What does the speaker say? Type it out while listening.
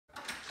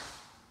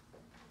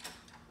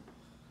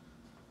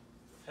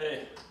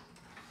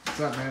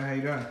up, man? How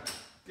you doing?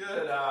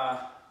 Good.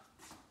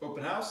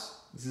 Open house?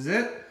 This is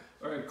it?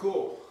 All right,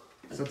 cool.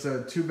 So it's a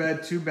 2-bed,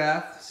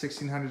 2-bath,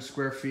 1,600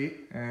 square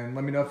feet. And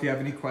let me know if you have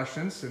any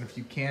questions. And if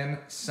you can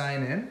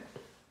sign in,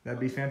 that'd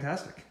be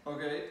fantastic.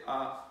 Okay,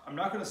 I'm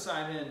not going to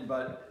sign in,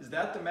 but is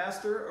that the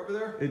master over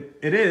there?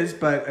 It is,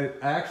 but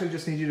I actually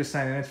just need you to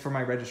sign in. It's for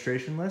my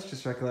registration list,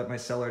 just so I can let my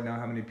seller know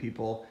how many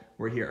people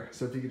were here.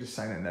 So if you could just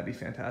sign in, that'd be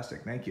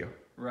fantastic. Thank you.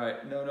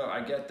 Right. No, I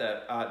get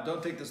that.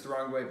 Don't take this the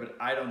wrong way, but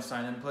I don't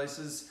sign in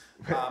places.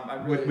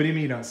 What do you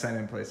mean you don't sign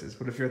in places?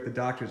 What if you're at the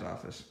doctor's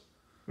office?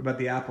 What about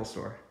the Apple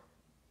store?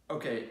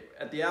 Okay,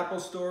 at the Apple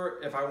store,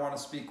 if I want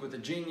to speak with a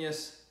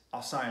genius,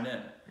 I'll sign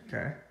in.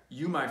 Okay.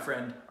 You, my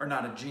friend, are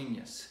not a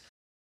genius.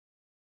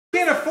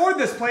 Can't afford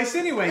this place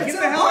anyway. Get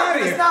the hell out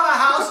of here. It's not a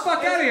house. Get the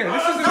fuck out of here.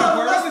 This isn't an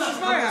apartment. This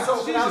is my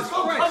house. Jesus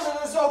Don't Christ. come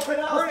to this open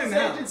house. We're in This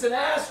now. agent's an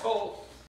asshole.